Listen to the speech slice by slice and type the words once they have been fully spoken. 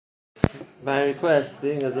by request,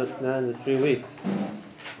 being as it's now in the 3 weeks,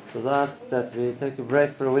 so I was asked that we take a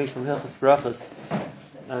break for a week from Hilchos Brachos,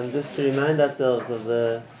 and just to remind ourselves of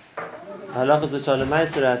the halachas which are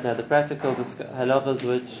l'maiser right now, the practical halachas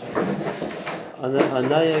which are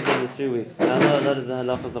nayeg in the 3 weeks. Now I know a lot of the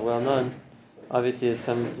halachas are well known. Obviously, it's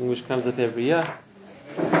something which comes up every year.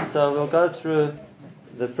 So we'll go through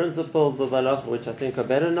the principles of halacha which I think are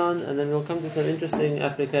better known, and then we'll come to some interesting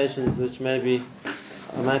applications which might be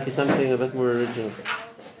something a bit more original.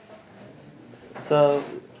 So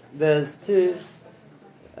there's two,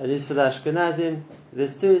 at least for the Ashkenazim,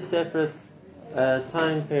 there's two separate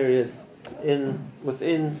time periods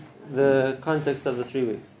within the context of the 3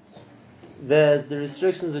 weeks. There's the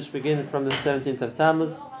restrictions which begin from the 17th of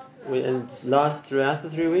Tammuz and last throughout the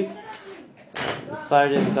 3 weeks. The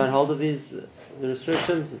Sfaradim don't hold of the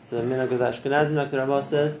restrictions. It's a minhag of the Ashkenazim, like the Ramah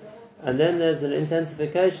says. And then there's an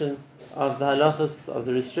intensification of the halachas of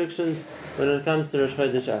the restrictions when it comes to Rosh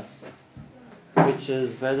Chodesh Av, which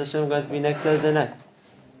is, Be'ez Hashem, going to be next Thursday night.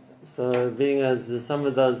 So, being as some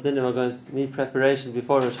of those dinim are going to need preparation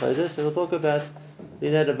before Rosh Chodesh, so we'll talk about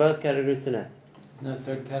both categories tonight. No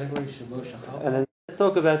third category, Shavuot Shachal. And then let's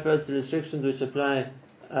talk about first the restrictions which apply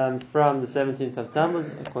from the 17th of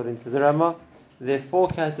Tammuz, according to the Ramah. There are 4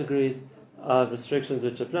 categories of restrictions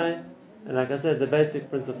which apply, and like I said, the basic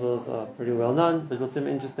principles are pretty well known, but we'll see some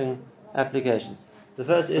interesting applications. The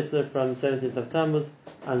first issur from the 17th of Tammuz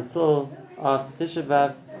until after Tisha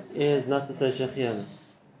B'Av is not to say Shechianu.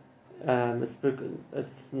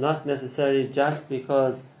 It's not necessarily just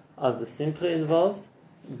because of the simcha involved,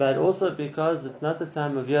 but also because it's not the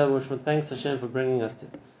time of year which one thanks Hashem for bringing us to.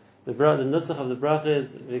 The nusach of the bracha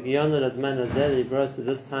is V'giyonu lazman hazeh, He brought us to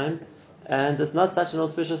this time, and it's not such an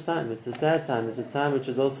auspicious time. It's a sad time. It's a time which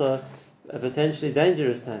is also a potentially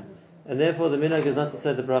dangerous time, and therefore the minhag is not to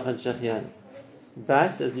say the bracha in Shechianu.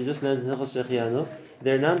 But as you just learned in Hilchos Shechianu,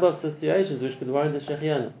 there are a number of situations which could warrant the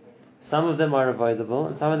Shechianu. Some of them are avoidable,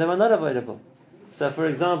 and some of them are not avoidable. So, for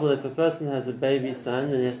example, if a person has a baby son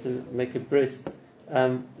and he has to make a bris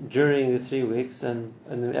during the 3 weeks, and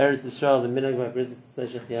in Eretz Yisrael the minhag by bris is to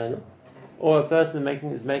say Shechianu, or a person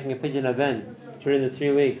is making a pidyon haben during the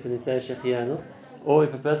 3 weeks and he says Shechianu, or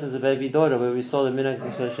if a person has a baby daughter where we saw the minhag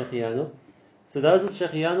to say Shechianu. So those are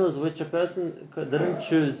Shechianus which a person didn't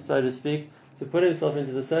choose, so to speak, to put himself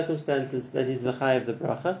into the circumstances that he's v'chayev the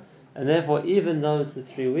bracha, and therefore even though it's the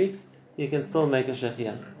 3 weeks, he can still make a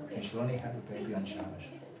Shechianu. You should only have a baby on Shabbos.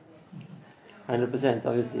 100%,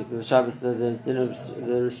 obviously. For Shabbos,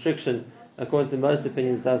 the restriction, according to most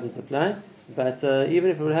opinions, doesn't apply. But even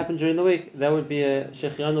if it would happen during the week, that would be a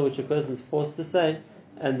Shechianu which a person is forced to say,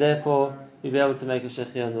 and therefore you'll be able to make a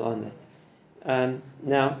Shechianu on that.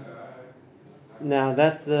 Now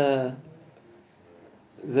that's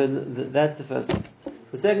that's the first case.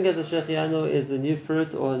 The second case of Shechianu is a new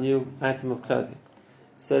fruit or a new item of clothing.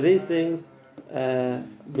 So these things,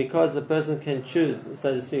 because the person can choose,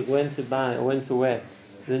 so to speak, when to buy or when to wear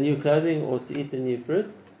the new clothing or to eat the new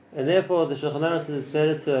fruit, and therefore the Shulchan Aruch says it's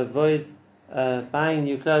better to avoid buying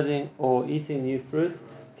new clothing or eating new fruit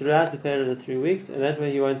throughout the period of the 3 weeks, and that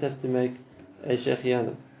way you won't have to make a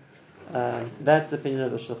Shechianu. That's the opinion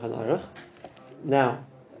of the Shulchan Aruch. Now,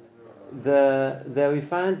 there we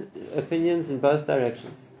find opinions in both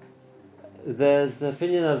directions. There's the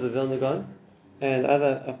opinion of the Vilna Gaon and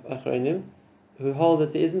other Achronim who hold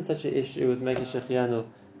that there isn't such an issue with making Shechianu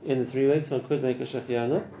in the 3 weeks. One could make a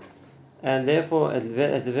Shechianu, and therefore at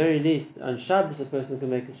the very least on Shabbos a person can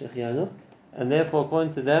make a Shechianu, and therefore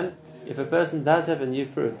according to them, if a person does have a new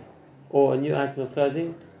fruit or a new item of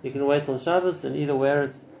clothing, he can wait till Shabbos and either wear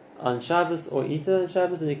it on Shabbos or eat it on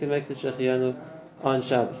Shabbos, and he can make the Shechianu on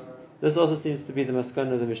Shabbos. This also seems to be the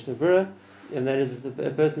maskana of the Mishnah Berurah, and that is that a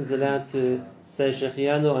person is allowed to say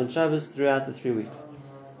Shechianu on Shabbos throughout the 3 weeks.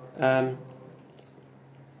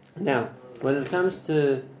 Now, when it comes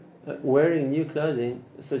to wearing new clothing,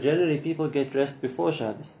 so generally people get dressed before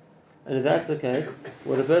Shabbos, and if that's the case,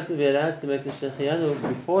 would a person be allowed to make the Shechianu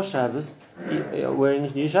before Shabbos,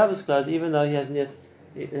 wearing new Shabbos clothes, even though it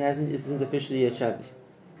isn't officially yet Shabbos?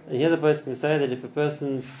 And here the person can say that if a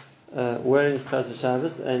person's wearing clothes for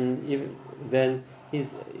Shabbos, and then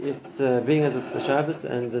it's being as it's for Shabbos,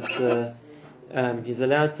 and he's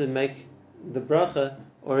allowed to make the bracha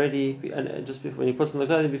already, and just before, when he puts on the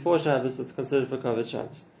clothing before Shabbos, it's considered for covered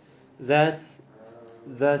Shabbos. That's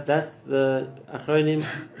the Achronim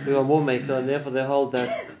who are more mekel, and therefore they hold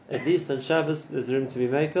that at least on Shabbos there's room to be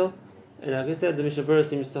mekel. And like I said, the Mishnah Berurah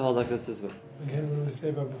seems to hold like this as well. Again, what do we say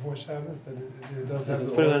about before Shabbos? That it does have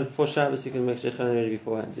the putting on before Shabbos, you can make Shechianu already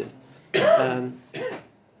beforehand. Yes.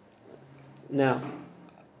 Now,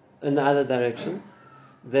 in the other direction,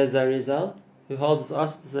 There's the Arizal, who holds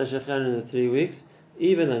us to say Shechianu in the 3 weeks,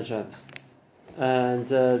 even on Shabbos. And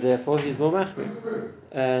therefore he's more machmir.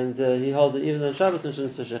 And he holds it even on Shabbos and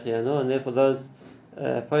shouldn't say Shechianu, and therefore those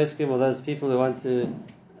poskim or those people who want to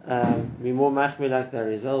be more machmir like the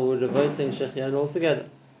Arizal would avoid saying Shechianu altogether.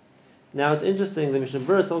 Now it's interesting, the Mishnah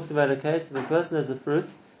Berurah talks about a case of a person has a fruit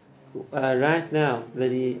right now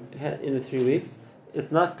that he had in the 3 weeks,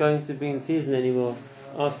 it's not going to be in season anymore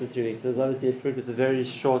after 3 weeks. There's obviously a fruit with a very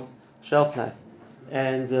short shelf life.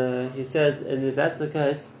 And he says, and if that's the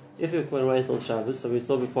case, if it can wait till Shabbos, so we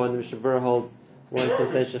saw before in the Mishnah Berurah holds one can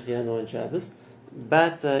say Shechianu on Shabbos,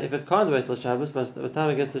 but if it can't wait till Shabbos, by the time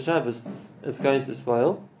it gets to Shabbos, it's going to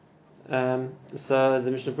spoil. So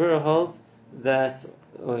the Mishnah Berurah holds that,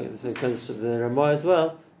 or because the Ramah as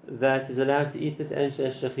well, that he's allowed to eat it and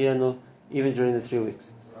Shechianu even during the 3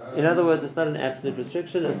 weeks. In other words, it's not an absolute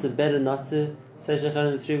restriction. It's better not to say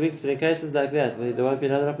Shechianu in the 3 weeks, but in cases like that where there won't be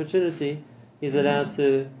another opportunity, he's allowed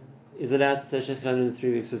to say Shechianu in the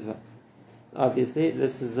 3 weeks as well. Obviously,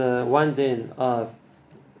 this is one din of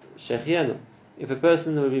Shechianu. If a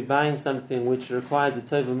person would be buying something which requires a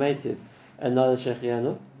tova meitiv and not a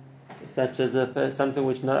Shechianu, such as something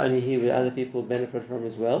which not only he but other people benefit from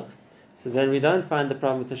as well, so then we don't find the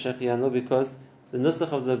problem with the Shechianu, because the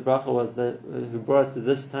nusach of the bracha was that who brought us to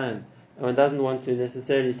this time, and one doesn't want to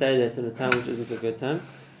necessarily say that in a time which isn't a good time,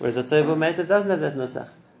 whereas a tova meitiv doesn't have that nusach.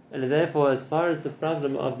 And therefore, as far as the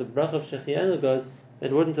problem of the bracha of Shechianu goes,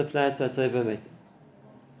 it wouldn't apply to a tova meitiv.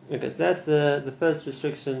 Okay, so that's the first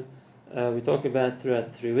restriction we talk about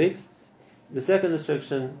throughout the 3 weeks. The second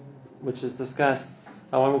restriction, which is discussed,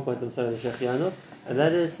 one more point, I'm sorry, the Shechianu, and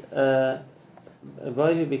that is a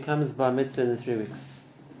boy who becomes bar mitzvah in the 3 weeks.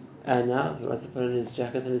 And now he wants to put on his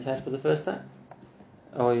jacket and his hat for the first time.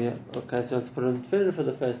 So he wants to put on tefillin for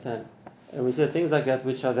the first time. And we said things like that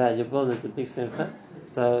which are valuable, and it's a big simcha,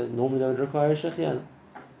 so normally they would require a Shechianu.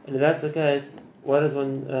 And if that's the case, what does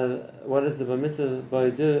the bar mitzvah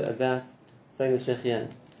boy do about saying the Shechianu?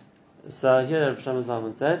 So here Rav Shlomo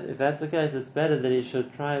Zalman said, if that's the case, it's better that he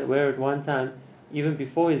should try and wear it one time, even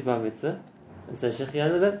before his bar mitzvah, and say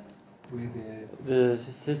Shechianu then. The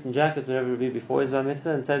suit and jacket, whatever it would be before his bar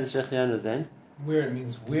mitzvah, and say the Shechianu then. Wear it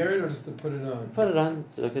means wear it, or just to put it on? Put it on,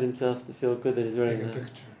 to look at himself, to feel good that he's wearing a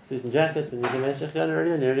suit and jacket, and you can make Shechianu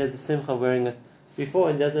already, and he already has a simcha wearing it before,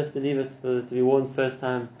 and he doesn't have to leave it to be worn first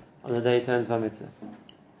time on the day he turns bar mitzvah.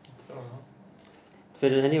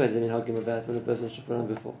 Fit it anyway, they didn't argue about when a person should put it on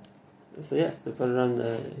before. So yes, they put it on.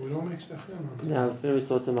 We don't make Shechianu. Now, we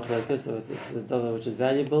saw it's a machlokes, so it's a davar which is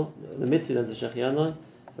valuable. The mitzvah does the Shechianu on,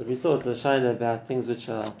 but we saw it's a shaila about things which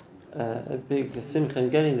are a big simcha in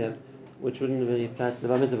getting them, which wouldn't really apply to the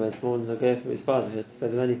bar mitzvah. It's more than the guy for his father, he had to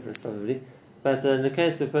spend the money for it probably. But in the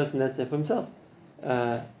case of a person that's there for himself,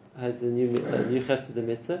 has a new chet to the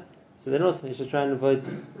mitzvah, so then also he should try and avoid,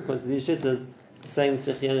 according to these shittas, saying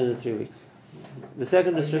Shechianu in the 3 weeks. The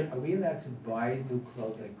second restriction. Are we allowed to buy new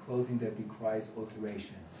clothing that requires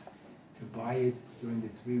alterations? To buy it during the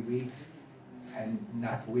 3 weeks and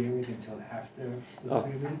not wear it until after the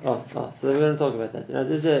 3 weeks? So we're going to talk about that. Now,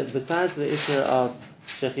 besides the issue of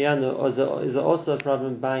Shechianu, is there also a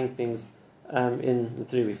problem buying things in the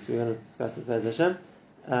 3 weeks? We're going to discuss it with Hashem.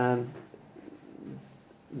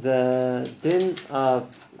 The din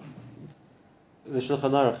of the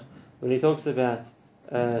Shulchan Aruch, when he talks about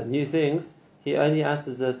new things, he only asks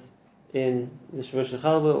it in the Shavuot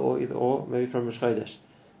Chalba or either or, maybe from Rosh Chodesh.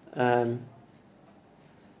 And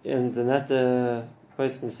then that the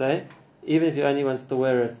poskim say, even if he only wants to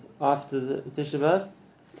wear it after the Tisha B'Av,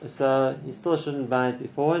 so he still shouldn't buy it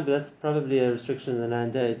beforehand, but that's probably a restriction in the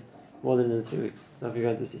 9 days, more than in the 3 weeks. Now if you're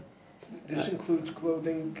going to see. This includes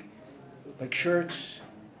clothing like shirts,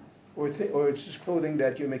 or it's just clothing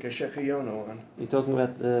that you make a Shechianu on. You're talking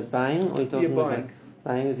about the buying, or you're talking about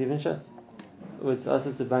buying is even shirts? It's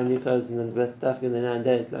also to buy new clothes, and then that's definitely in the 9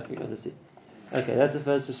 days, like we're going to see. Okay, that's the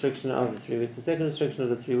first restriction of the 3 weeks. The second restriction of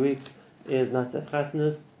the 3 weeks is not to have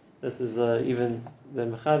chasnas. This is even the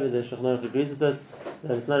Mechaber, the Shulchan Aruch agrees with us,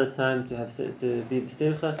 that it's not a time to be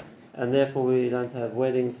b'simcha, and therefore we don't have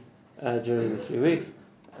weddings during the 3 weeks.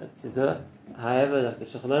 However, like the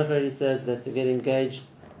Shulchan Aruch already says, that to get engaged,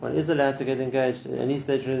 one is allowed to get engaged at any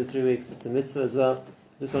stage during the 3 weeks. It's a mitzvah as well.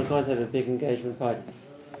 This one can't have a big engagement party.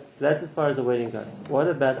 So that's as far as the wedding goes. What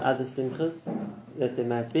about other simchas that there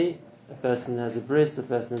might be? A person has a bris, a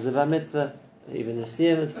person has a bar mitzvah, even a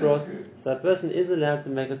siyam is brought. So a person is allowed to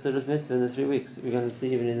make a sudas mitzvah in the 3 weeks. We're going to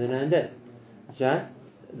see even in the 9 days. Just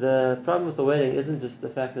the problem with the wedding isn't just the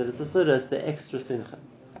fact that it's a suda; it's the extra simcha.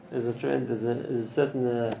 There's a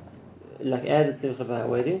certain like added simcha by a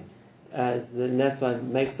wedding, and that's why it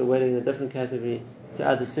makes the wedding a different category to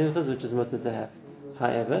other simchas which is mutter to have.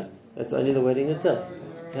 However, that's only the wedding itself.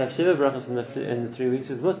 To have Shiva brachas in the 3 weeks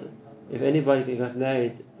is mutter. If anybody got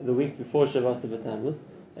married the week before Shabbos B'Tammuz,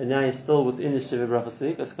 and now he's still within the Shiva brachas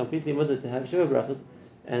week, it's completely mutter to have Shiva brachas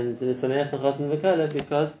and to Sameach Chassan V'Kala,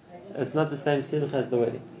 because it's not the same simcha as the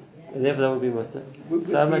wedding, and therefore that would be mutter.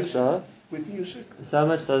 So much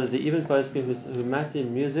so that the even poskim who matter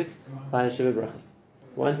music by Shiva brachas.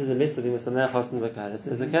 Once is a mitzvah being Sameach Chassan V'Kala,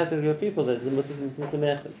 there's a category of people that is mutter to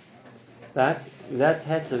Sameach them. But that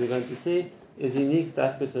heter we're going to see is unique to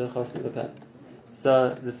Chassan V'Kala.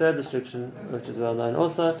 So the third restriction, which is well known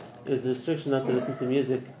also, is the restriction not to listen to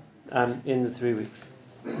music in the 3 weeks.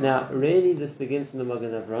 Now, really, this begins from the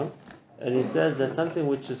Magen Avraham, and he says that something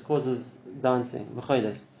which causes dancing,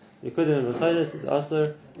 b'cholos, Rikudim b'cholos is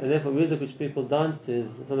asur, and therefore music which people dance to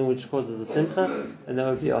is something which causes a simcha, and that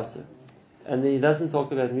would be asur. And then he doesn't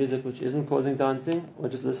talk about music which isn't causing dancing, or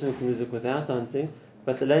just listening to music without dancing,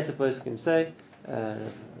 but the later poskim say,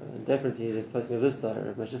 definitely the poskim of this time,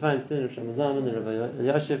 Rav Moshe Feinstein, Rav Shlomo Zalman, and Rav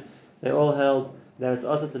Elyashiv, they all held that it's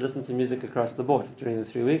also to listen to music across the board during the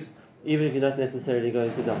 3 weeks, even if you're not necessarily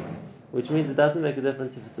going to dance. Which means it doesn't make a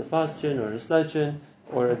difference if it's a fast tune or a slow tune,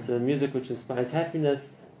 or it's a music which inspires happiness,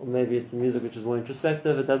 or maybe it's a music which is more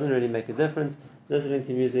introspective. It doesn't really make a difference. Listening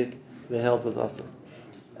to music, they held was awesome.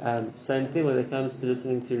 Same thing when it comes to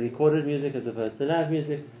listening to recorded music as opposed to live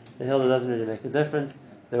music. They held it doesn't really make a difference.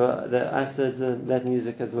 I said that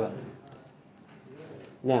music as well.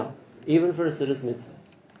 Now, even for a Siddur mitzvah,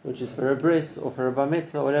 which is for a bris or for a bar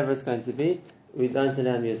mitzvah, whatever it's going to be, we don't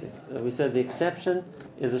allow music. We said the exception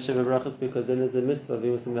is a Shiva brachas because then there's a mitzvah of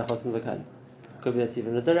Yimusim V'Chosin V'Kal. Could be that's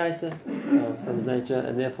even a deraisa of some nature,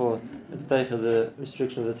 and therefore it's teicha the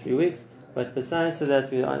restriction of the 3 weeks. But besides for that,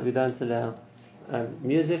 we don't allow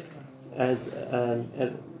music as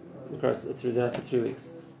across throughout the 3 weeks.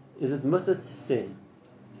 Is it mutter to sing?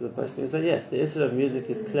 So the person will say yes. The issue of music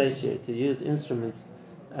is kleshir, to use instruments,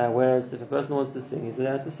 whereas if a person wants to sing, he's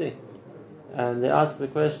allowed to sing. They ask the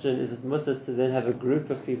question: is it mutter to then have a group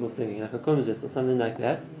of people singing, like a kumzitz or something like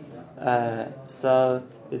that? So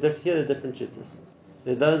here are the different shittas.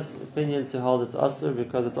 There are those opinions who hold it's asur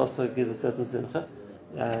because it's also gives a certain simcha.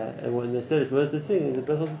 And when they said it's mutter to sing, the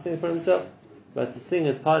person wants to sing for himself. But to sing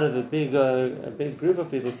as part of a big group of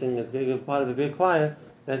people singing as part of a big choir,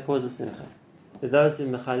 that causes simcha. For those who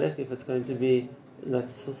mechalek, if it's going to be like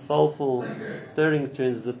soulful, stirring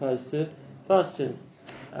tunes as opposed to fast tunes.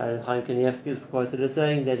 Chaim Kanievsky is quoted as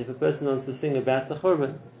saying that if a person wants to sing about the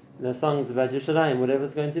Churban, songs about Yerushalayim, whatever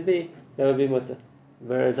it's going to be, that would be mutter.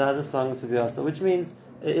 Whereas other songs would be also, which means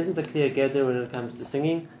it isn't a clear gather when it comes to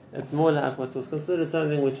singing. It's more like what was considered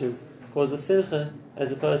something which causes simcha,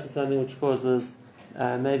 as opposed to something which causes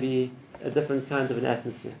maybe a different kind of an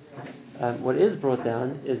atmosphere. What is brought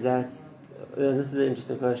down is that, and this is an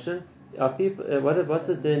interesting question, are people? What's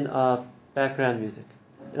the din of background music?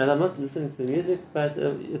 And I'm not listening to the music, but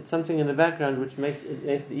it's something in the background which makes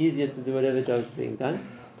it easier to do whatever job is being done.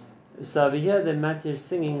 So over here, they're matir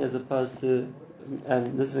singing as opposed to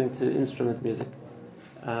listening to instrument music.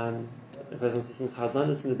 If a person wants to sing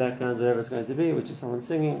chazanus in the background, whatever it's going to be, which is someone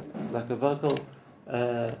singing, it's like a vocal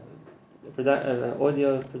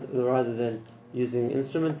audio rather than using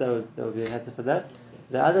instruments. That would be a heter for that.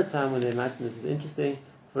 The other time when they're matir, this is interesting,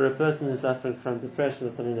 for a person who's suffering from depression or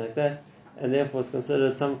something like that, and therefore it's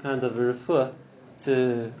considered some kind of a refuah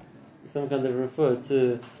to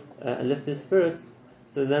lift his spirits.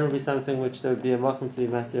 So that would be something which there would be a makom to be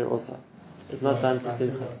matir also. It's not done for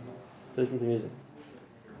simcha. To listen to music.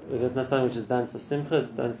 It's not something which is done for simcha.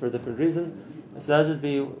 It's done for a different reason. So those would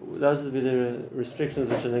be the restrictions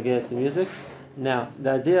which are negate to music. Now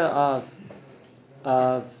the idea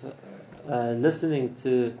of listening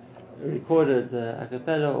to recorded a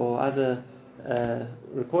cappella or other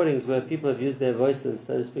recordings where people have used their voices,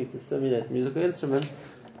 so to speak, to simulate musical instruments,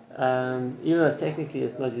 even though technically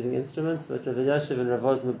it's not using instruments, but Rav Elyashiv and Rav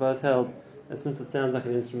Wosner both held that since it sounds like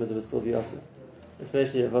an instrument, it would still be awesome.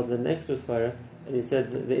 Especially Rav Wosner next to Sfara, and he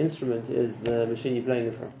said the instrument is the machine you're playing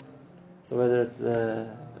it from. So whether it's the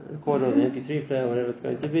recorder or the MP3 player or whatever it's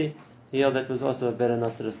going to be, he held that was also better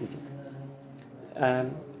not to listen to.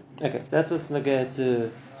 Okay, so that's what's negate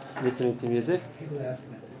to listening to music. People ask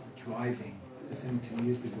about driving, listening to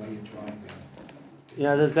music while you're driving.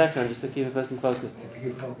 Yeah, there's background just to keep a person focused.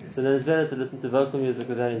 So then it's better to listen to vocal music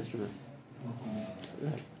without instruments.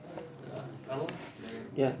 Right.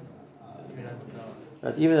 Yeah.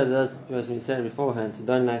 Right, even though those person you said beforehand who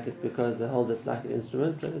don't like it because they hold it like an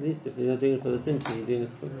instrument, but at least if you're not doing it for the simcha, you're doing it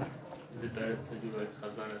for. Is it better to do like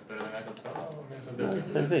chazan is better than acapella? No,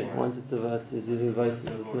 same thing. Once it's using voices,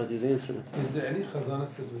 it's not using instruments. Is there any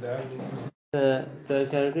chazanas that's without any music? The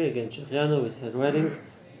third category, again, Shechianu, we said weddings,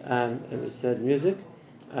 and we said music.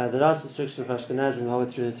 The last restriction for Ashkenazim all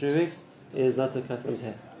through the 3 weeks is not to cut one's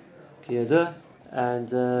hair. And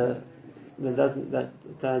that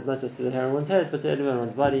applies not just to the hair on one's head, but to everyone on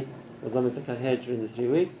one's body. Was limited to cut hair during the 3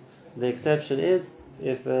 weeks. The exception is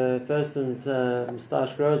if a person's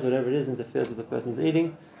moustache grows, whatever it is, interferes with the person's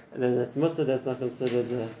eating, and then that's mutter. That's not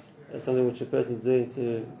considered something which a person's doing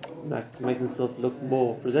to make himself look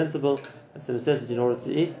more presentable. It's a necessity in order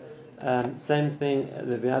to eat. Same thing.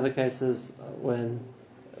 There'll be other cases when,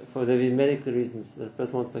 there'll be medical reasons that a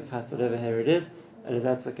person wants to cut whatever hair it is, and if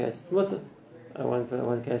that's the case, it's mutter.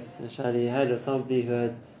 One case, Shali had somebody who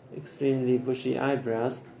had extremely bushy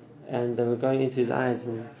eyebrows, and they were going into his eyes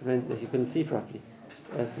and prevent that he couldn't see properly.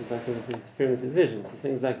 That is like interfering with his vision. So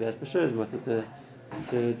things like that for sure is mutter to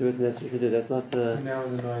do what necessary to do. That's not. We're now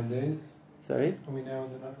in the 9 days. Sorry. Are we now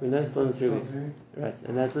in the 9? We're now still in 3 weeks. Right,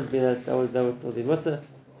 and that would still be mutter.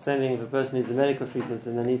 Same thing if a person needs a medical treatment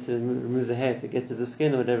and they need to remove the hair to get to the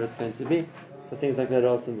skin or whatever it's going to be. So things like that are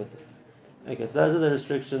also mutter. Okay, so those are the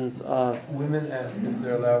restrictions of. Women ask if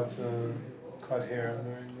they're allowed to cut hair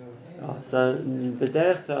during the. So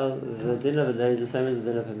b'derech klal, the din of a lady is the same as the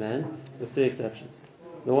din of a man, with 2 exceptions.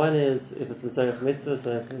 The one is if it's a tzarech mitzvah,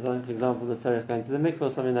 so for example the tzarech going to the mikvah or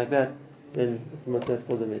something like that, then it's mutter, it's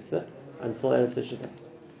called a mitzvah until erev Tisha B'av.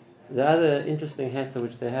 The other interesting heter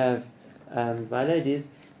which they have by ladies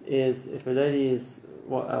is if a lady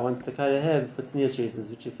wants to cut her hair for tznius reasons,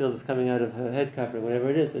 which she feels is coming out of her head covering, whatever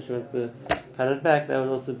it is, so she wants to cut it back, that would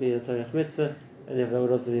also be a tzarech mitzvah, and that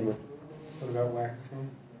would also be mutter. What about waxing?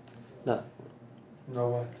 No. No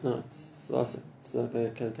what? No, it's awesome. It's not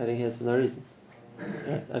cutting hairs for no reason.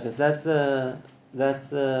 Right. Okay, so that's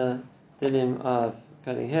the dinim of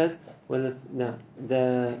cutting hairs. That's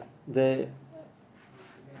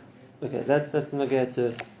nagaya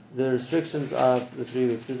to the restrictions of the 3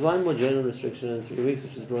 weeks. There's one more general restriction in 3 weeks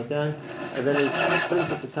which is brought down, and that is since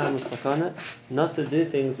it's a time of sakana, not to do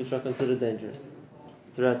things which are considered dangerous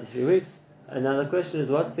throughout the 3 weeks. And now the question is,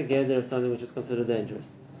 what's the gather of something which is considered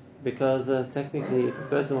dangerous? Because technically, if a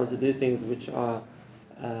person wants to do things which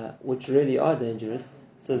really are dangerous,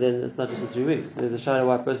 so then it's not just the 3 weeks. There's a shadow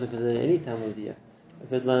why a person can do it any time of the year. A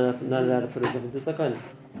person's not allowed to put himself into sakana.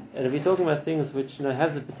 And if you're talking about things which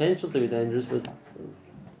have the potential to be dangerous, but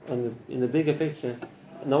in the bigger picture,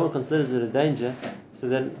 no one considers it a danger, so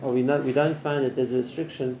then we don't find that there's a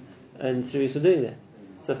restriction in 3 weeks for doing that.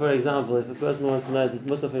 So, for example, if a person wants to know is it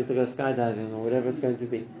mutter for him to go skydiving or whatever it's going to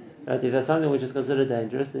be, right? If that's something which is considered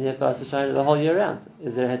dangerous, then you have to ask the shayla the whole year round.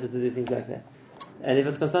 Is there a heter to do things like that? And if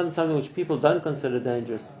it's concerned something which people don't consider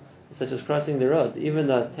dangerous, such as crossing the road, even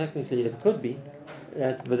though technically it could be,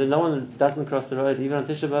 right? But no one doesn't cross the road even on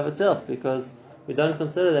Tisha B'av itself because we don't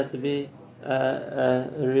consider that to be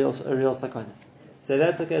a real sakana. So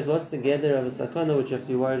that's the case. What's the gather of a sakana which you have to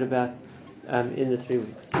be worried about in the 3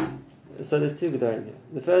 weeks? So there's 2 gedarim here.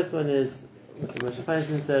 The first one is what Moshe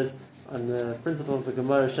Feinstein says on the principle of the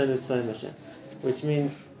Gemara Shem P'sayim Hashem, which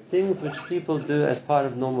means things which people do as part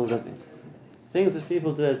of normal living. Things which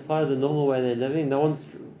people do as part of the normal way they're living. No one's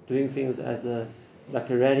doing things as a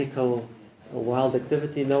radical, wild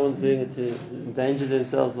activity. No one's doing it to endanger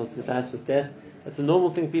themselves or to dice with death. It's a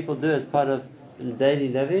normal thing people do as part of daily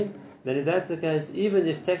living. Then if that's the case, even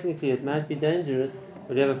if technically it might be dangerous,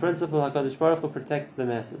 but you have a principle, HaKadosh Baruch Hu protects the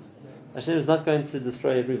masses. Hashem is not going to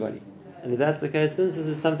destroy everybody. And if that's the case, since this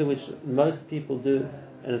is something which most people do,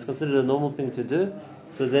 and it's considered a normal thing to do,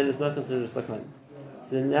 so then it's not considered a sakana.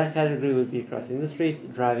 So in that category would be crossing the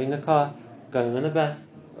street, driving a car, going on a bus,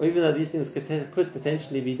 or even though these things could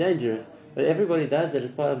potentially be dangerous, but everybody does that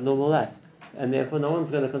as part of normal life. And therefore no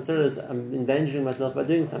one's going to consider this, I'm endangering myself by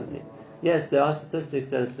doing something. Yes, there are statistics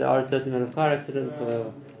that there are a certain amount of car accidents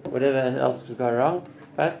or whatever else could go wrong,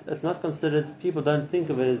 but it's not considered, people don't think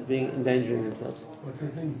of it as being endangering themselves. What's the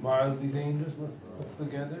thing? Mildly dangerous? What's the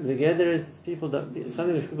gather? The gather is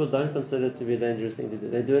something which people don't consider to be a dangerous thing to do.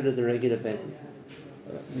 They do it on a regular basis.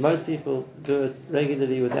 Most people do it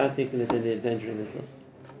regularly without thinking that they're endangering themselves.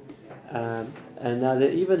 And now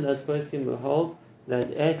even those poskim will hold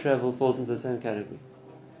that air travel falls into the same category.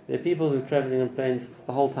 There are people who are traveling on planes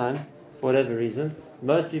the whole time, for whatever reason.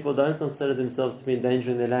 Most people don't consider themselves to be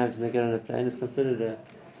endangering their lives when they get on a plane. It's considered a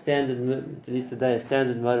standard, at least today, a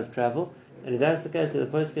standard mode of travel. And if that's the case, there are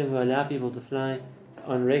poskim who allow people to fly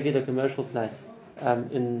on regular commercial flights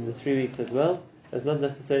in the 3 weeks as well. It's not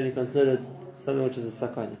necessarily considered something which is a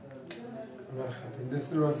sakana. This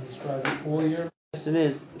the Rav described all year. The question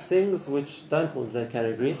is things which don't fall into that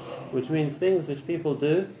category, which means things which people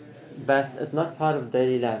do, but it's not part of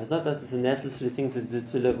daily life. It's not that it's a necessary thing to do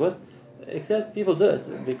to live with. Except people do it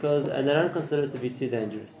and they don't consider it to be too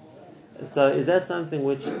dangerous. So is that something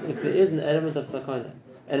which, if there is an element of sakana,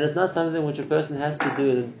 and it's not something which a person has to do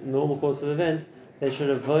in the normal course of events, they should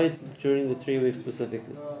avoid during the 3 weeks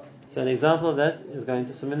specifically. So an example of that is going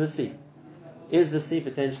to swim in the sea. Is the sea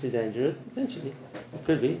potentially dangerous? Potentially. It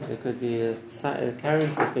could be. There could be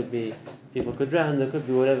currents, there could be people could drown, there could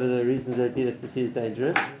be whatever the reasons there be that the sea is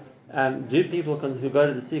dangerous. Do people who go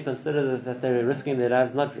to the sea consider that they're risking their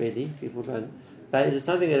lives? Not really. People go, but is it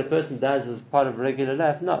something that a person does as part of regular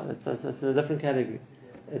life? No, it's in a different category.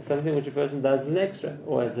 It's something which a person does as an extra,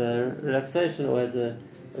 or as a relaxation, or as a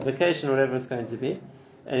vacation, or whatever it's going to be.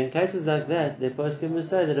 And in cases like that, the poskim will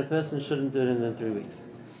say that a person shouldn't do it in the 3 weeks.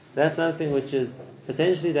 That's something which is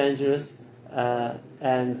potentially dangerous,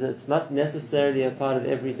 and it's not necessarily a part of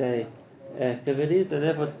everyday activities, and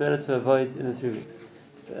therefore it's better to avoid in the 3 weeks.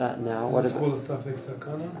 Now, what about? Called a suffix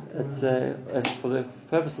sakana? It's for the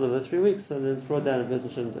purposes of the 3 weeks, so then it's brought down a person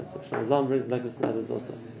shouldn't do it. So Shlomo brings like this and others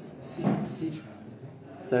also. Sea travel.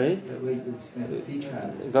 Sorry? Sea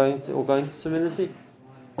travel. Going to swim in the sea.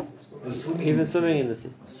 Even swimming in the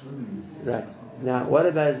sea. Swimming in the sea. Right. Now, what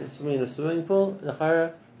about swimming in a swimming pool?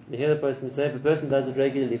 You hear the person say, if a person does it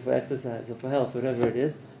regularly for exercise or for health, whatever it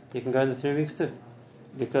is, you can go in the 3 weeks too.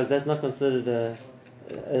 Because that's not considered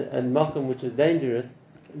a makom which is dangerous,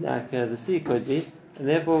 like the sea could be. And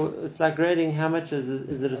therefore, it's like grading how much is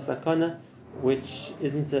it a sakana, which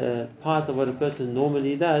isn't a part of what a person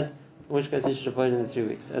normally does, in which case you should avoid in the 3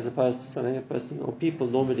 weeks, as opposed to something a person or people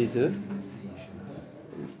normally do.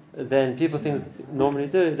 Then things normally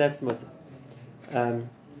do, that's mutter.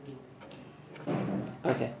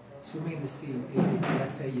 Okay. Swimming in the sea,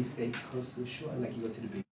 let's say you stay close to the shore, like you go to the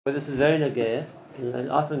beach. But this is very nagaya,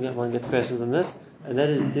 and often one gets questions on this, and that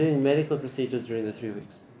is doing medical procedures during the 3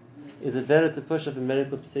 weeks. Is it better to push up a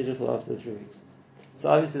medical procedure till after the 3 weeks? So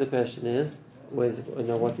obviously the question is, what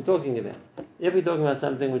we're talking about. If we're talking about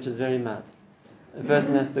something which is very mild, a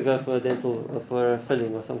person has to go for a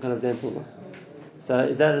filling or some kind of dental work. So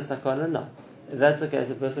is that a sakana? No. If that's the case,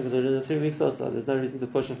 a person can do it in the 3 weeks also. There's no reason to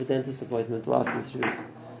push off a dentist appointment till after the 3 weeks.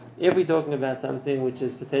 If we're talking about something which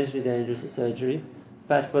is potentially dangerous, a surgery,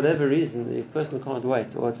 but for whatever reason the person can't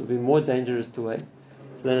wait, or it will be more dangerous to wait,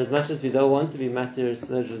 so then as much as we don't want to be matter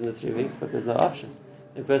surgeries in the 3 weeks, but there's no option.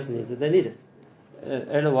 If a person needs it, they need it.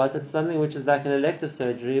 It's something which is like an elective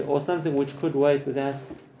surgery, or something which could wait without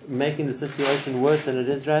making the situation worse than it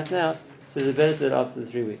is right now, so it's better to do it after the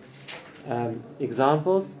 3 weeks.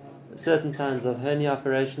 Examples, certain kinds of hernia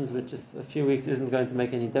operations, which a few weeks isn't going to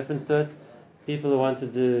make any difference to it. People who want to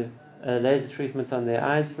do laser treatments on their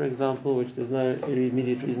eyes, for example, which there's no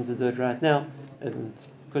immediate reason to do it right now, and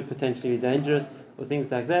could potentially be dangerous, or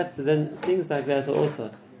things like that. So then things like that are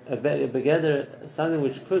also together, something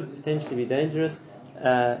which could potentially be dangerous,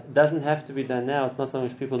 doesn't have to be done now. It's not something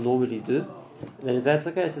which people normally do. Then if that's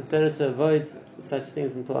the case, it's better to avoid such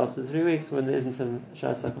things until after 3 weeks when there isn't a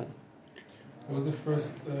shas sakana. What was the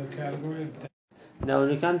first category? Now when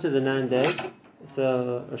we come to the 9 days,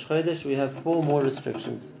 so Rosh Chodesh, we have 4 more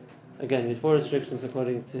restrictions. Again, we have 4 restrictions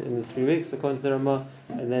in the 3 weeks according to the Ramah,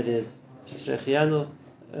 and that is Shechianu,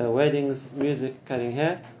 weddings, music, cutting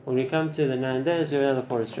hair. When we come to the 9 days, we have another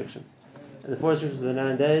 4 restrictions. And the 4 restrictions of the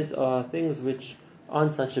 9 days are things which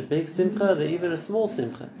aren't such a big simcha, they're even a small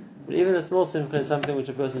simcha. But even a small simcha is something which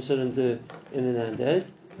a person shouldn't do in the 9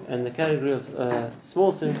 days. And the category of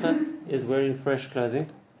small simcha is wearing fresh clothing,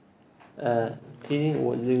 cleaning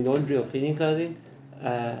or doing laundry or cleaning clothing,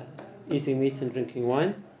 eating meat and drinking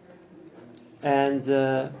wine, and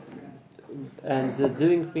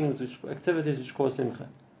doing activities which cause simcha,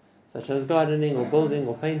 such as gardening or building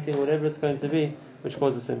or painting, whatever it's going to be, which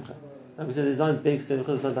causes simcha. Like we said, these aren't big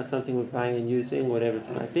simchas, it's not like something we're buying a new thing, whatever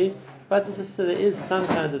it might be, but there is some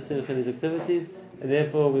kind of simcha in these activities, and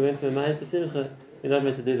therefore we went to a mind for simcha, we're not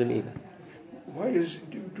meant to do them either. Why is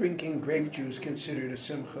drinking grape juice considered a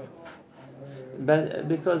simcha? But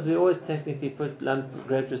because we always technically put lump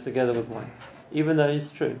grape juice together with wine, even though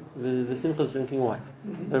it's true, the simcha is drinking wine.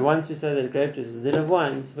 Mm-hmm. But once we say that grape juice is a din of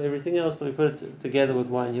wine, for everything else, so we put it together with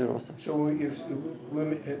wine here also. So if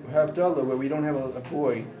we have Havdalah, where we don't have a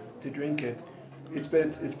boy to drink it, it's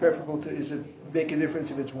preferable to. Is it make a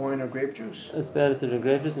difference if it's wine or grape juice? It's better to drink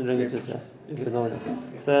grape juice and drink it yourself, if no one else.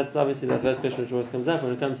 So that's obviously the first question which always comes up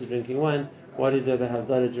when it comes to drinking wine. What do you do about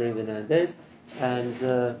Havdalah during the 9 days? And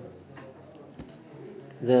the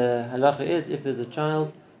halacha is, if there's a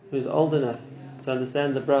child who's old enough to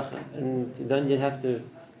understand the bracha, and you don't yet have to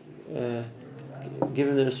give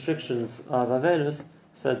him the restrictions of Avelus,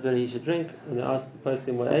 so it's better he should drink. And they ask the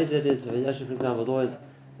poskim what age it is. Yasha, for example, is always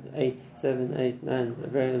 8, 7, 8, 9,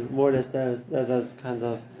 very more or less those kind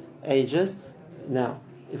of ages. Now,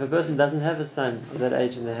 if a person doesn't have a son of that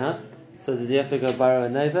age in the house, so does he have to go borrow a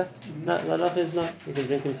neighbor? No, the halacha is not. He can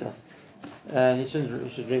drink himself. He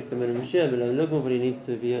should drink the Minim Mashiach, but he needs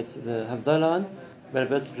to be the Havdalah on. But a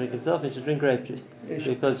person should drink himself, he should drink grape juice.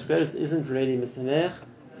 Because grape juice isn't really Misamech,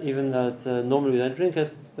 even though it's normally we don't drink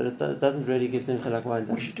it, but it doesn't really give simcha like wine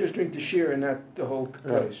does. We should just drink the shear and not the whole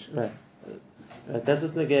kais. Right. That's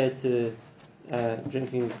what's negated to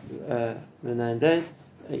drinking the 9 days.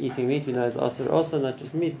 Eating meat, we know, is also not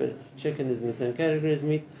just meat, but chicken is in the same category as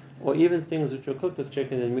meat, or even things which are cooked with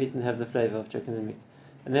chicken and meat and have the flavor of chicken and meat.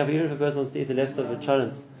 And therefore, even if a person wants to eat the leftover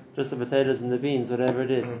cholent, just the potatoes and the beans, whatever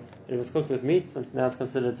it is, it was cooked with meat, so now it's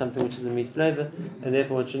considered something which is a meat flavor, and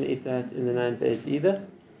therefore one shouldn't eat that in the 9 days either.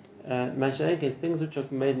 Mashenkin, things which are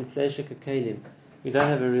made in fleshik kalim, we don't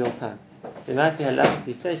have a real time. They might be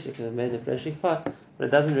halachically fleshik, they're made in fleshik pot, but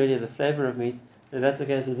it doesn't really have the flavor of meat. And if that's the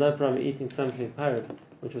case, there's no problem eating something parib,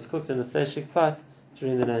 which was cooked in a fleshik pot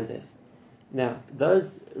during the 9 days. Now,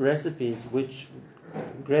 those recipes which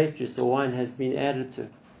grape juice or wine has been added to,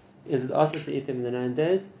 is it also to eat them in the 9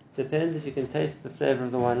 days? Depends if you can taste the flavor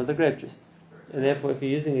of the wine or the grape juice. And therefore, if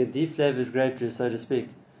you're using a deflavored grape juice, so to speak,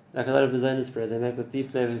 like a lot of mazonis bread, they make with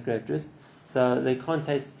deflavored grape juice, so they can't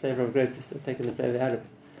taste the flavor of grape juice, they're taking the flavor out of it.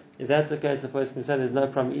 If that's the case, the person can say there's no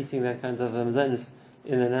problem eating that kind of mazonis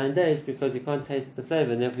in the 9 days because you can't taste the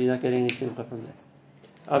flavor, and therefore you're not getting any simcha from that.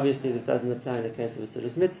 Obviously, this doesn't apply in the case of a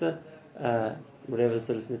Sudas Mitzvah, whatever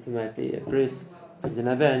the Sudas Mitzvah might be, a bris, a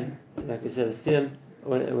dinaben, like we said, a siyam,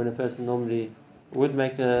 when a person normally would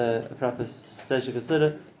make a proper Fleshik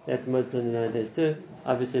Suda, that's mutter in the 9 days too.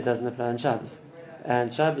 Obviously, it doesn't apply on Shabbos.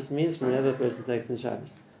 And Shabbos means from whenever a person takes in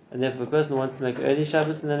Shabbos. And therefore, if a person wants to make early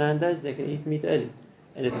Shabbos in the 9 days, they can eat meat early.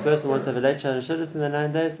 And if a person wants to have a late Shabbos in the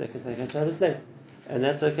 9 days, they can take a Shabbos late. And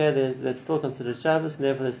that's okay, that's still considered Shabbos, and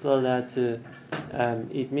therefore they're still allowed to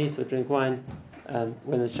eat meat or drink wine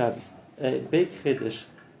when it's Shabbos. A big chiddush,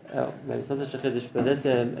 maybe it's not such a chiddush, but let's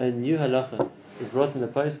say a new halacha is brought in the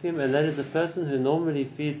poskim, and that is a person who normally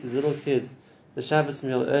feeds his little kids the Shabbos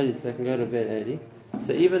meal early so they can go to bed early.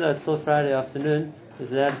 So even though it's still Friday afternoon,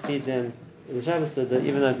 he's allowed to feed them the Shabbos Suda,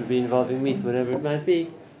 even though it would be involving meat, whatever it might be,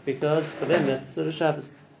 because for them that's sort of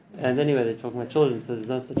Shabbos. And anyway, they're talking about children, so there's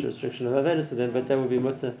not such a restriction of Avedas for them, but that would be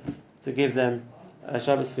mutter to give them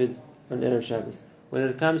Shabbos food on Erev Shabbos. When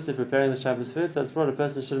it comes to preparing the Shabbos food, so it's brought a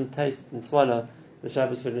person shouldn't taste and swallow the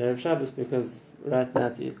Shabbos food on Erev Shabbos, because right now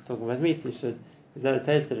it's talking about meat, he's allowed to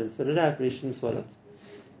taste it and spit it out, but he shouldn't swallow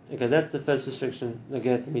it. Okay, that's the first restriction,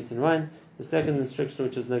 nagaya to meat and wine. The second restriction,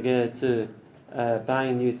 which is nagaya to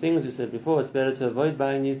buying new things, we said before, it's better to avoid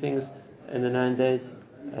buying new things in the 9 days,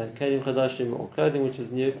 kelim chadashim, or clothing which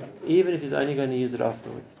is new, even if he's only going to use it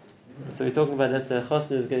afterwards. So we're talking about, let's say a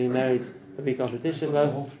chasna is getting married a week after Tisha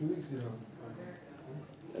B'Av.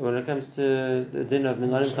 When it comes to the din of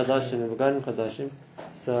Minarim Chadashim and Begadim Chadashim,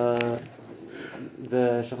 so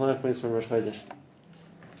the Shulchan Aruch brings from Rosh Chodesh.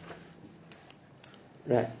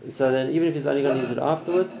 Right. So then, even if he's only going to use it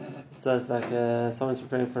afterwards, so it's like someone's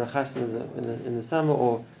preparing for a chasna in the summer,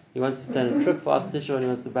 or he wants to plan a trip for after Tisha and he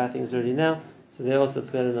wants to buy things already now. So there also it's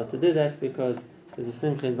better not to do that because there's a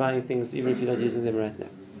simcha in buying things even if you're not using them right now.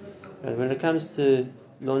 And when it comes to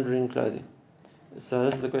laundering clothing, so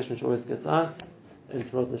this is a question which always gets asked, and it's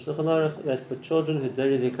brought in the Shulchan Aruch that for children who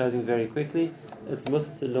dirty their clothing very quickly, it's mutter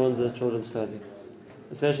to launder children's clothing.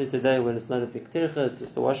 Especially today when it's not a big tircha, it's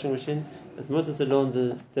just a washing machine, it's mutter to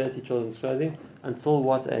launder dirty children's clothing until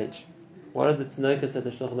what age? What are the tznokas that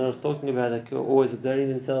the Shulchan Aruch is talking about that are always dirtying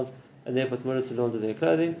themselves and therefore it's mutter to launder their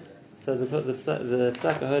clothing? So the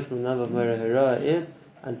psak I heard from Nava Mora Hara is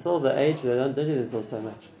until the age where they don't dirty themselves so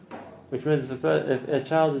much. Which means if a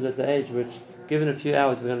child is at the age which, given a few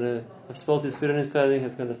hours, is going to have spilled his food on his clothing,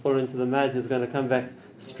 he's going to fall into the mud, he's going to come back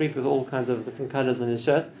streaked with all kinds of different colours on his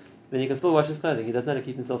shirt, then he can still wash his clothing. He doesn't have to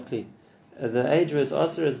keep himself clean. The age where it's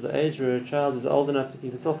asr is the age where a child is old enough to keep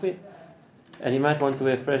himself clean. And he might want to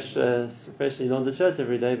wear freshly laundered shirts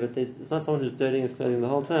every day, but it's not someone who's dirtying his clothing the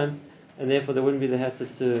whole time, and therefore there wouldn't be the heter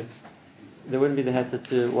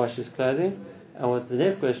to wash his clothing. And what the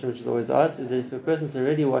next question, which is always asked, is that if a person's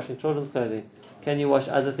already washing children's clothing, can you wash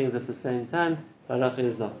other things at the same time? The halacha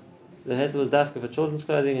is no. The heter was dafka for children's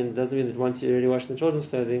clothing, and it doesn't mean that once you're already washing the children's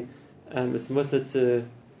clothing, it's mutter to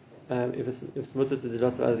if it's mutter to do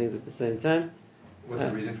lots of other things at the same time. What's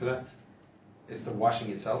the reason for that? It's the washing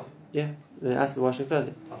itself? Yeah, they ask the washing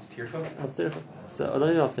clothing. Al tircha? Al tircha. So not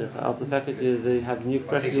only al tircha, al the fact that they have new,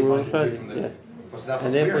 fresh, new clothing. Yes.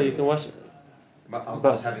 And therefore you can wash.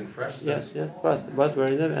 Us having fresh? Yes, both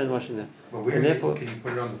wearing them and washing them. But where and therefore, can you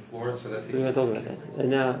put it on the floor so that so we're going to talk about that. And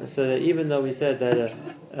now, so that even though we said that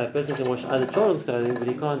a person can wash other children's clothing, but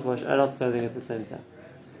he can't wash adults' clothing at the same time.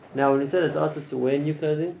 Now, when we said it's also to wear new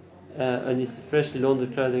clothing, only freshly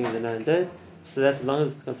laundered clothing in the 9 days, so that's as long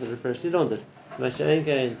as it's considered freshly laundered. If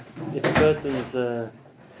a person's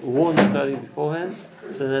worn the clothing beforehand,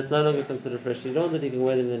 so that's no longer considered freshly laundered, he can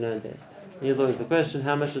wear them in the 9 days. Here's always the question: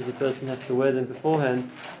 how much does the person have to wear them beforehand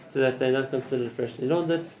so that they're not considered freshly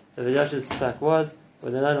laundered? The Yash's fact was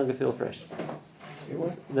when they no longer feel fresh.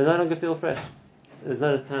 They no longer feel fresh. There's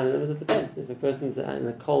not a time limit. It depends. If a person's in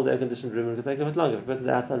a cold, air-conditioned room, it could take a bit longer. If a person's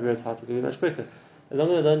outside where it's hot, it could be much quicker. As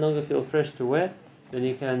long as they no longer feel fresh to wear, then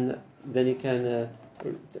you can,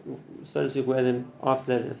 so to speak, wear them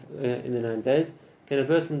after that in the 9 days. Can a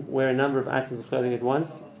person wear a number of items of clothing at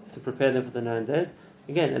once to prepare them for the 9 days?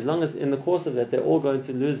 Again, as long as in the course of that they're all going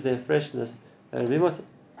to lose their freshness, is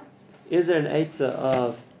there an eitzah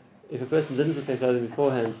of, if a person didn't prepare clothing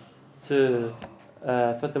beforehand, to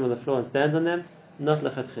put them on the floor and stand on them? Not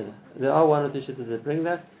lechatchila. There are one or two shittas that bring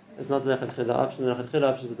that. It's not the lechatchila option. The lechatchila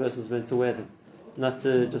option is the person is meant to wear them, not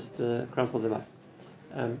to just crumple them up.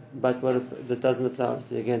 But what if this doesn't apply?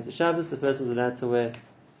 Obviously, again, to Shabbos, the person is allowed to wear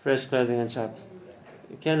fresh clothing on Shabbos.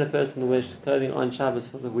 Can a person wear clothing on Shabbos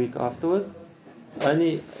for the week afterwards?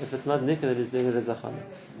 Only if it's not nikah that he's doing it as a chana.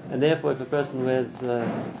 And therefore, if a person wears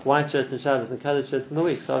white shirts on Shabbos and coloured shirts in the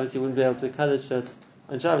week, so obviously he wouldn't be able to wear coloured shirts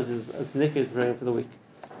on Shabbos. It's nikah wearing for the week.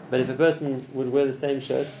 But if a person would wear the same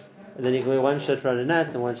shirts, and then he can wear one shirt Friday night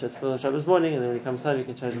and one shirt for Shabbos morning, and then when he comes home he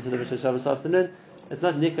can change into the shirt Shabbos afternoon, it's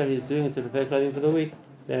not nikah he's doing it to prepare clothing for the week,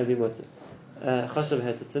 then it will be mutter. Chashav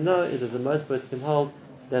had to know is that the most poskim hold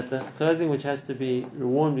that the clothing which has to be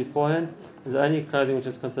worn beforehand is only clothing which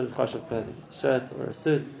is considered chashav clothing, a shirt or a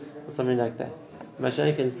suit or something like that.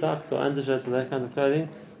 Mashanik and socks or undershirts or that kind of clothing,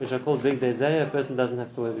 which are called big dezaya, a person doesn't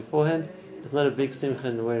have to wear beforehand. It's not a big simcha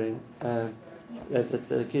in wearing that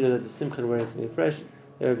the kilo that's a simcha wearing to be fresh.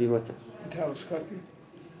 There will be mutter. Talus cotton.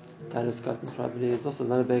 Talus cotton probably is also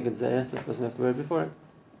not a big dezaya, so the person have to wear it before it.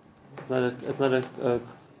 It's not a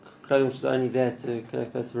clothing which is only there to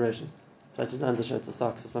collect perspiration, such as undershirts or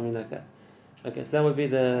socks or something like that. Okay, so that would be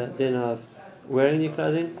the din of wearing new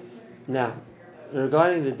clothing. Now,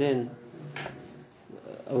 regarding the din,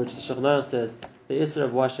 which the Shulchan Aruch says, the issur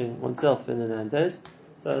of washing oneself in the 9 days,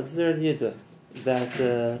 so it's already yidduh that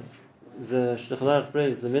the Shulchan Aruch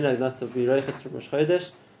brings the minhag not to be roichetz from Rosh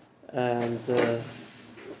Chodesh, and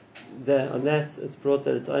on that it's brought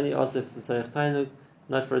that it's only asur for tzarich tainug,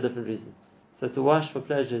 not for a different reason. So to wash for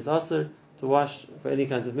pleasure is asur, to wash for any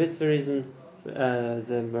kind of mitzvah reason,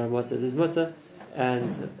 the Maramah says is mutter,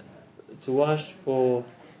 and to wash for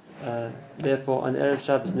therefore on Erev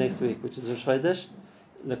Shabbos next week, which is Rosh Chodesh,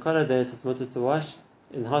 the Kol days is mutter to wash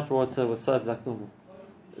in hot water with soap like normal.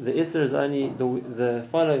 The issur is only the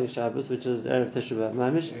following Shabbos, which is Erev Tisha B'Av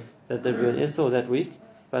Mamish, that there will be an issur that week,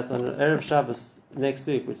 but on Erev Shabbos next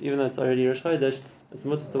week, which even though it's already Rosh Chodesh, it's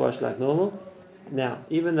mutter to wash like normal. Now,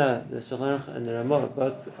 even though the Shulchan Aruch and the Ramah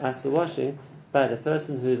both ask the washing, but a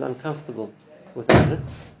person who is uncomfortable without it,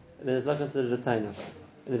 then it's not considered a tainug.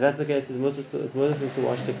 And if that's the case, it's mutter to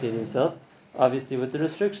wash to clean himself, obviously with the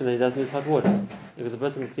restriction that he doesn't use hot water. Because a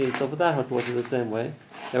person can clean himself without hot water the same way,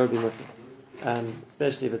 that would be mutter.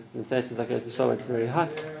 Especially if it's in places like Eretz Yisrael where it's very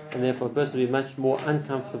hot, and therefore a person will be much more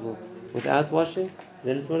uncomfortable without washing,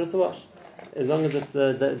 then it's mutter to wash. As long as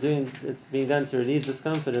it's being done to relieve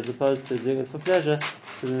discomfort as opposed to doing it for pleasure,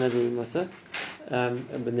 then that will be mutter.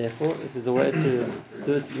 But therefore, if there's a way to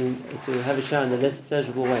do it, to have a shower in a less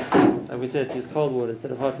pleasurable way, like we said, to use cold water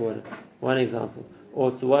instead of hot water, one example,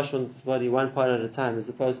 or to wash one's body one part at a time as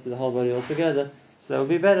opposed to the whole body altogether, so that would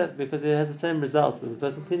be better because it has the same result as the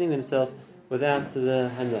person cleaning themselves without the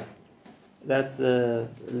hana. That's the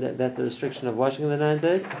restriction of washing in the 9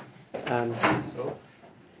 days. So?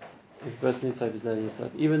 If a person needs soap, he's not using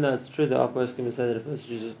soap. Even though it's true that our poskim say that if a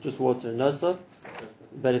person uses just water and no soap,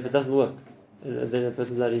 but if it doesn't work, then a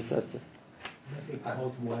person's allowed to use soap too. I say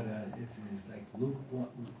cold water is like lukewarm.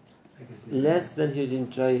 Less than you'd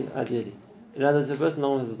enjoy ideally. In other words, if a person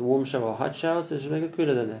normally has a warm shower or hot shower, so they should make it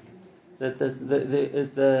cooler than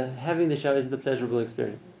that. Having the shower isn't a pleasurable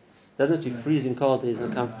experience. It doesn't have to be freezing cold, it's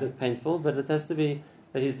uncomfortable, painful, but it has to be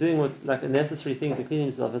that he's doing what's like a necessary thing to clean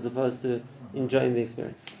himself as opposed to enjoying the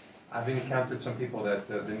experience. I've encountered some people that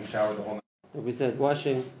didn't shower the whole night. Like we said,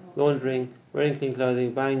 washing, laundering, wearing clean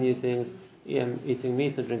clothing, buying new things, eating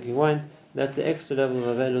meat or drinking wine, that's the extra level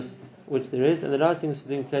of avelus which there is, and the last thing is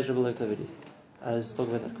doing pleasurable activities. I'll just talk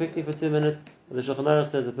about that quickly for 2 minutes. The Shulchan Aruch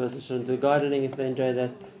says a person shouldn't do gardening if they enjoy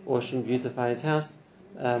that, or shouldn't beautify his house.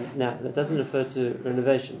 Now, that doesn't refer to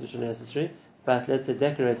renovations, which are necessary, but let's say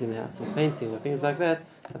decorating the house or painting or things like that,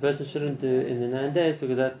 a person shouldn't do in the 9 days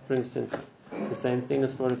because that brings simcha. The same thing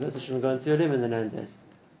as for a person shouldn't go into a room in the 9 days.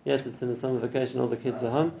 Yes, it's in the summer vacation, all the kids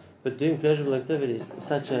are home, but doing pleasurable activities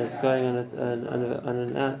such as going on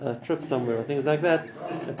a trip somewhere or things like that,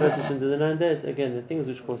 a person shouldn't do the 9 days. Again, the things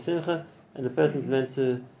which cause simcha, and the person's meant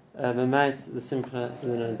to memait the simcha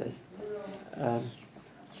in the 9 days.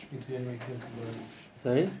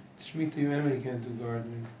 Sorry? Shemitah, you anyway can't do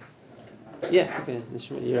gardening. Yeah, okay,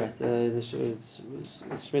 you're right. The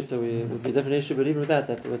Shemitah would be a different issue, but even without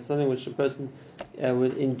that, it's something which a person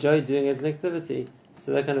would enjoy doing as an activity,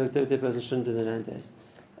 so that kind of activity a person shouldn't do in the 9 days.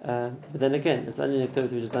 But then again, it's only an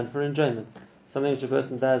activity which is done for enjoyment. Something which a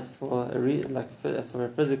person does for for a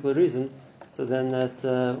physical reason, so then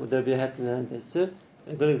would there be a hat in the 9 days too?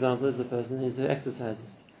 A good example is a person who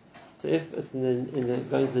exercises. So if it's going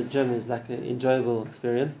to the gym is like an enjoyable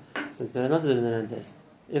experience, so it's better not to do it in the 9 days.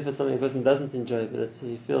 If it's something a person doesn't enjoy, but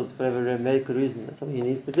he feels for whatever medical reason that's something he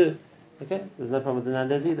needs to do, okay, there's no problem with the 9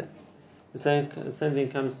 days either. The same thing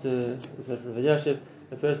comes to from Yashib,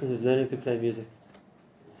 a person who's learning to play music.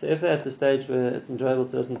 So if they're at the stage where it's enjoyable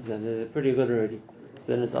to listen to them, they're pretty good already.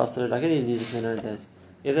 So then it's also like any music in the 9 days.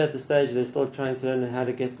 If they're at the stage where they're still trying to learn how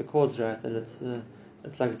to get the chords right, and it's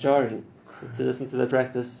like jarring to listen to the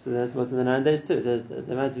practice, so that's what's in the 9 days too.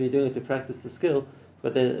 They might be doing it to practice the skill,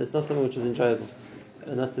 but it's not something which is enjoyable.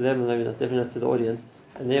 Not to them, and maybe definitely not to the audience,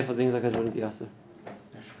 and therefore things like that wouldn't be awesome.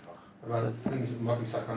 About things